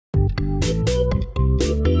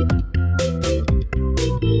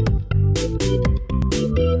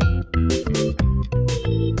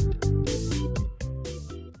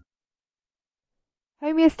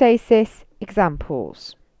Homeostasis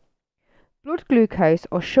examples. Blood glucose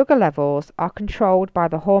or sugar levels are controlled by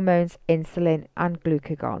the hormones insulin and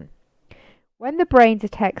glucagon. When the brain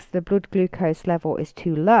detects the blood glucose level is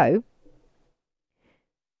too low,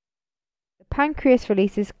 the pancreas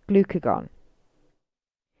releases glucagon.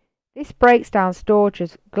 This breaks down storage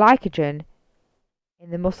of glycogen in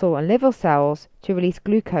the muscle and liver cells to release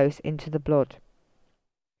glucose into the blood.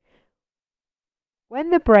 When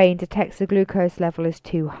the brain detects the glucose level is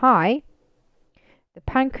too high, the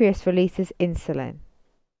pancreas releases insulin.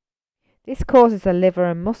 This causes the liver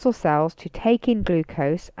and muscle cells to take in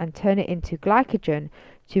glucose and turn it into glycogen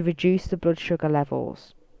to reduce the blood sugar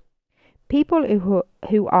levels. People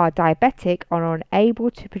who are diabetic are unable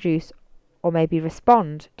to produce or maybe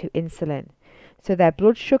respond to insulin, so their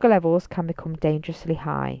blood sugar levels can become dangerously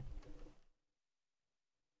high.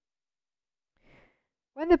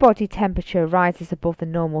 When the body temperature rises above the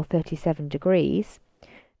normal 37 degrees,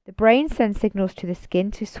 the brain sends signals to the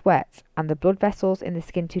skin to sweat and the blood vessels in the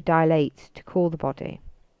skin to dilate to cool the body.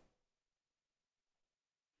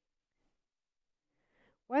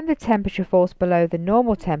 When the temperature falls below the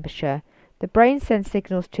normal temperature, the brain sends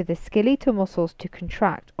signals to the skeletal muscles to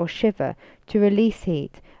contract or shiver to release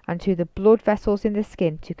heat and to the blood vessels in the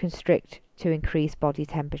skin to constrict to increase body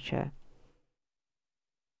temperature.